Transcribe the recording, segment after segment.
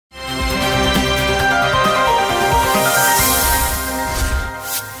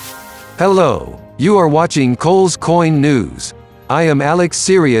Hello, you are watching Cole's Coin News. I am Alex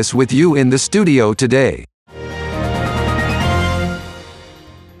Sirius with you in the studio today.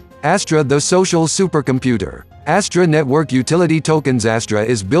 Astra, the social supercomputer. Astra Network Utility Tokens. Astra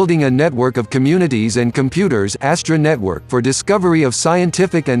is building a network of communities and computers, Astra Network, for discovery of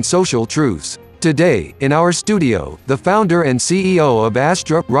scientific and social truths. Today, in our studio, the founder and CEO of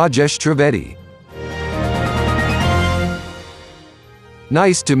Astra, Rajesh Trivedi.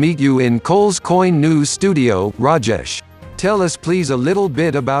 Nice to meet you in Cole's Coin News studio, Rajesh. Tell us please a little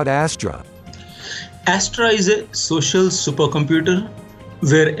bit about Astra. Astra is a social supercomputer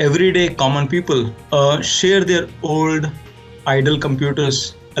where everyday common people share their old idle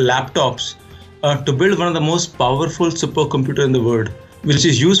computers, laptops, to build one of the most powerful supercomputer in the world, which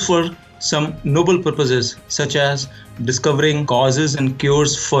is used for some noble purposes such as discovering causes and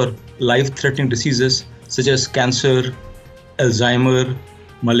cures for life-threatening diseases such as cancer, Alzheimer,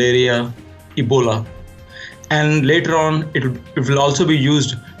 malaria, Ebola. And later on, it will also be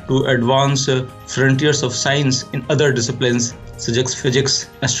used to advance frontiers of science in other disciplines such as physics,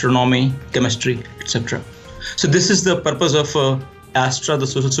 astronomy, chemistry, etc. So this is the purpose of Astra, the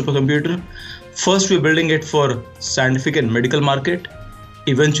social supercomputer. First, we're building it for scientific and medical market.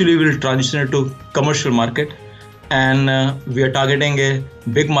 Eventually, we'll transition it to commercial market. And we are targeting a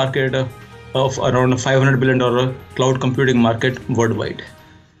big market of around $500 billion cloud computing market worldwide.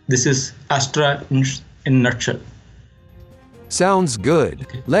 This is Astra in a nutshell. Sounds good.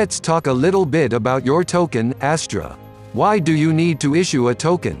 Okay. Let's talk a little bit about your token, Astra. Why do you need to issue a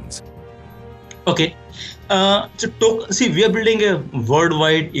tokens? Okay, see, we are building a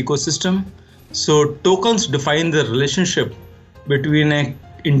worldwide ecosystem. So tokens define the relationship between an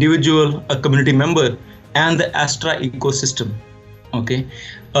individual, a community member, and the Astra ecosystem. Okay.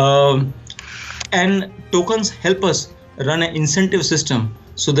 And tokens help us run an incentive system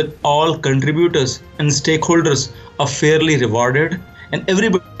so that all contributors and stakeholders are fairly rewarded and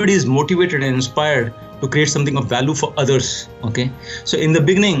everybody is motivated and inspired to create something of value for others. Okay. So in the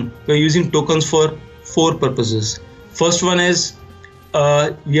beginning, we're using tokens for 4 purposes. First one is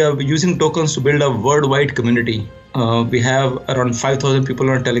we are using tokens to build a worldwide community. We have around 5,000 people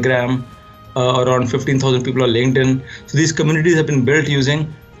on Telegram, around 15,000 people on LinkedIn. So these communities have been built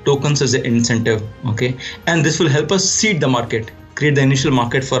using tokens as an incentive, okay? And this will help us seed the market, create the initial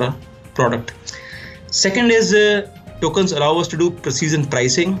market for a product. Second is tokens allow us to do precision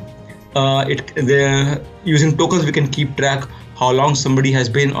pricing. Using tokens, we can keep track how long somebody has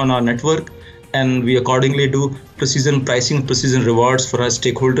been on our network, and we accordingly do precision pricing, precision rewards for our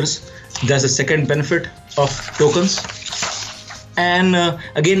stakeholders. That's the second benefit of tokens. And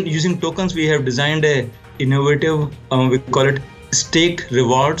again, using tokens, we have designed a innovative, we call it staked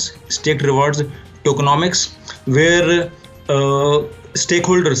rewards tokenomics, where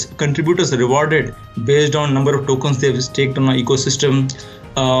stakeholders, contributors are rewarded based on number of tokens they've staked on our ecosystem,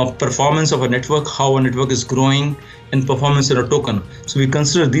 performance of a network, how a network is growing, and performance in a token. So we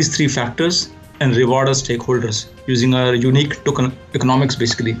consider these 3 factors and reward our stakeholders using our unique token economics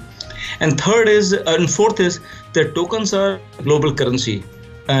basically. And fourth is that tokens are global currency.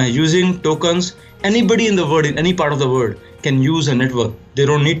 Using tokens, anybody in the world, in any part of the world, can use a network. They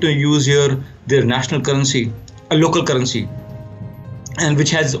don't need to use their national currency, a local currency, and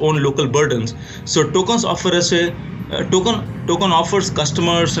which has its own local burdens. So tokens offer us token offers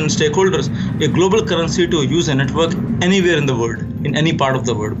customers and stakeholders a global currency to use a network anywhere in the world, in any part of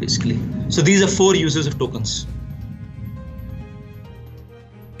the world basically. So these are 4 uses of tokens.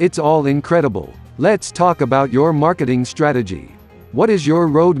 It's all incredible. Let's talk about your marketing strategy. What is your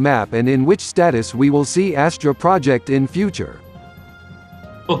roadmap and in which status we will see Astra project in future?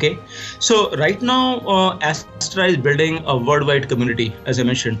 Okay, so right now Astra is building a worldwide community, as I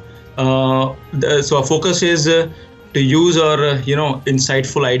mentioned. So our focus is to use our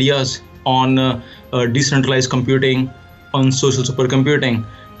insightful ideas on decentralized computing, on social supercomputing,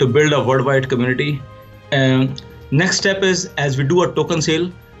 to build a worldwide community. Next step is, as we do a token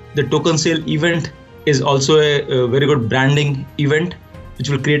sale, the token sale event is also a very good branding event, which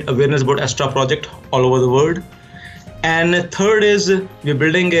will create awareness about Astra project all over the world. And third is we're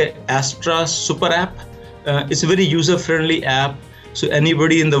building a Astra super app. It's a very user-friendly app, so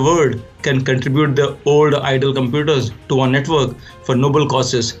anybody in the world can contribute the old idle computers to our network for noble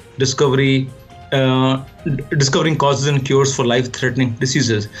causes, discovering causes and cures for life-threatening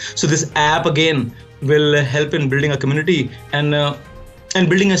diseases. So this app again will help in building a community and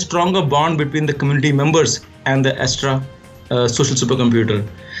building a stronger bond between the community members and the Astra social supercomputer.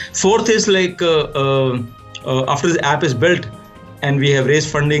 Fourth is after the app is built, and we have raised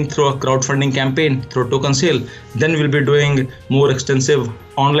funding through a crowdfunding campaign through token sale, then we'll be doing more extensive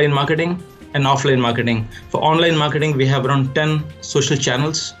online marketing and offline marketing. For online marketing, we have around 10 social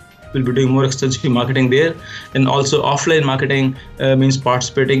channels. We'll be doing more extensive marketing there. And also offline marketing means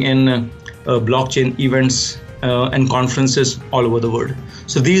participating in blockchain events and conferences all over the world.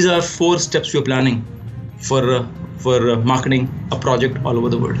 So these are 4 steps we're planning for marketing a project all over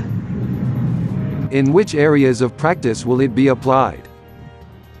the world. In which areas of practice will it be applied?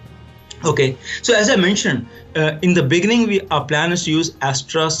 Okay, so as I mentioned, in the beginning, our plan is to use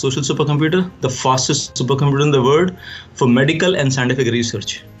Astra Social Supercomputer, the fastest supercomputer in the world, for medical and scientific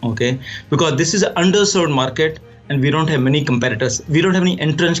research. Okay, because this is an underserved market and we don't have many competitors. We don't have any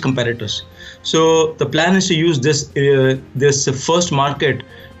entrenched competitors. So the plan is to use this first market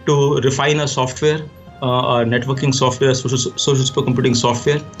to refine our software, our networking software, social supercomputing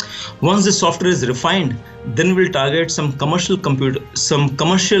software. Once the software is refined, then we'll target some commercial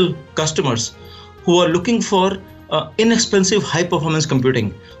customers who are looking for inexpensive high performance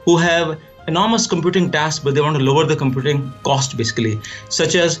computing, who have enormous computing tasks, but they want to lower the computing cost, basically,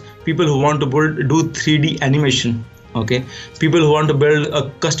 such as people who want to do 3D animation. Okay, people who want to build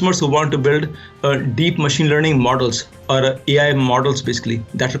customers who want to build deep machine learning models or AI models, basically,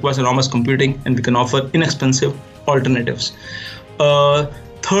 that requires enormous computing, and we can offer inexpensive alternatives.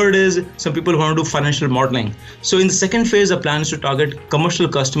 Third is some people who want to do financial modeling. So in the second phase, the plan is to target commercial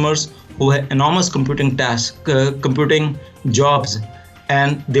customers who have enormous computing tasks, computing jobs,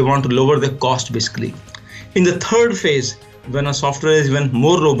 and they want to lower the cost, basically. In the third phase, when our software is even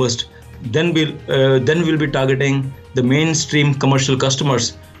more robust, then we'll be targeting the mainstream commercial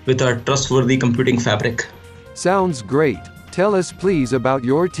customers with our trustworthy computing fabric. Sounds great. Tell us please about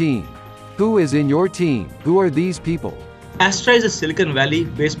your team. Who is in your team? Who are these people? Astra is a Silicon Valley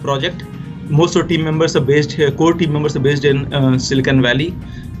based project. Most of our team members are based here, core team members are based in Silicon Valley.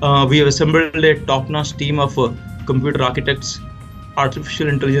 We have assembled a top-notch team of computer architects, artificial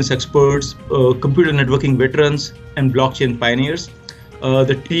intelligence experts, computer networking veterans, and blockchain pioneers.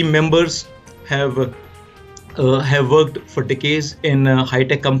 The team members have worked for decades in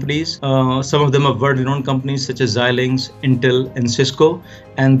high-tech companies. Some of them are world-renowned companies such as Xilinx, Intel, and Cisco,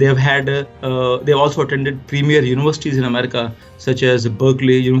 and they've also attended premier universities in America such as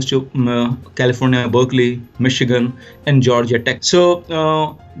Berkeley, University of California, Berkeley, Michigan, and Georgia Tech. So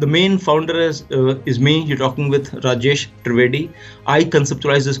the main founder is me. You're talking with Rajesh Trivedi. I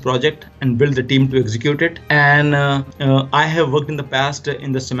conceptualized this project and built the team to execute it. And I have worked in the past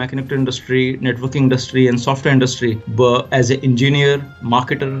in the semiconductor industry, networking industry, and software industry, but as an engineer,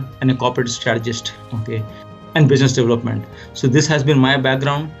 marketer, and a corporate strategist, okay, and business development. So this has been my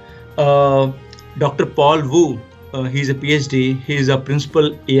background. Dr. Paul Wu, he's a PhD. He's a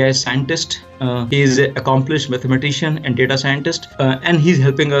principal AI scientist. He is an accomplished mathematician and data scientist, and he's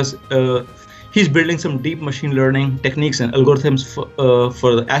helping us. He's building some deep machine learning techniques and algorithms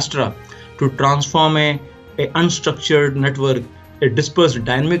for the Astra to transform a unstructured network, a dispersed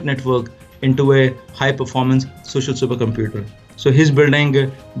dynamic network, into a high-performance social supercomputer. So he's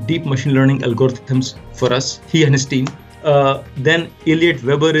building deep machine learning algorithms for us, he and his team. Then Elliot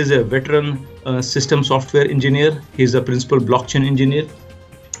Weber is a veteran system software engineer. He's a principal blockchain engineer.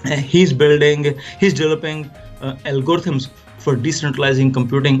 He's developing algorithms for decentralizing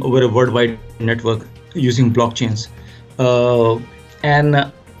computing over a worldwide network using blockchains.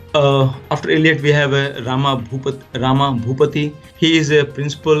 After Elliot, we have Rama Bhupati. He is a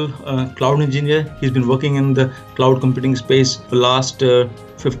principal cloud engineer. He's been working in the cloud computing space for the last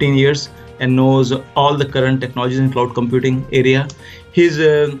 15 years and knows all the current technologies in cloud computing area. He's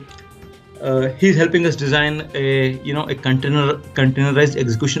helping us design a containerized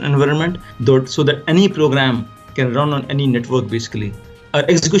execution environment so that any program can run on any network, basically. Our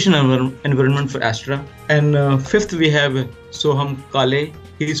execution environment for Astra. And fifth, we have Soham Kale.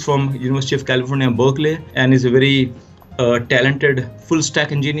 He's from University of California, Berkeley, and is a very talented full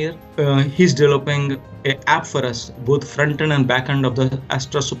stack engineer. He's developing an app for us, both front end and back end of the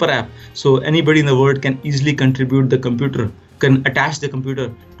Astra super app. So anybody in the world can easily contribute the computer, can attach the computer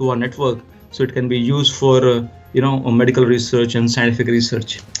to our network, so it can be used for medical research and scientific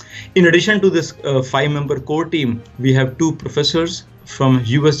research. In addition to this 5-member core team, we have 2 professors from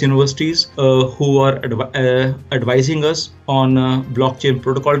US universities who are advising us on blockchain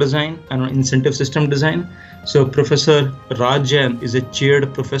protocol design and on incentive system design. So Professor Raj Jain is a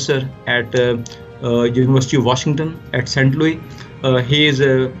chaired professor at University of Washington at St. Louis. He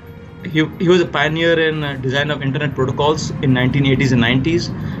was a pioneer in design of internet protocols in 1980s and 90s,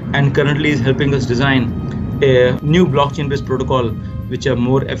 and currently is helping us design a new blockchain-based protocol which are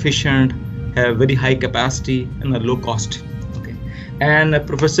more efficient, have very high capacity, and are low cost. Okay. And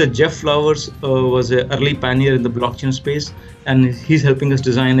Professor Jeff Flowers was an early pioneer in the blockchain space, and he's helping us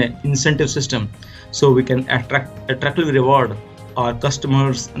design an incentive system so we can attractively reward our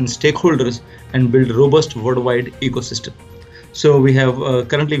customers and stakeholders and build a robust worldwide ecosystem. So we have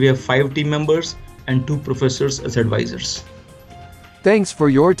currently we have 5 team members and 2 professors as advisors. Thanks for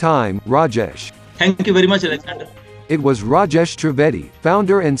your time, Rajesh. Thank you very much, Alexander. It was Rajesh Trivedi,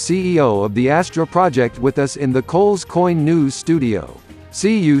 founder and CEO of the Astra project, with us in the Coles Coin News studio.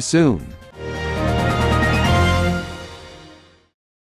 See you soon.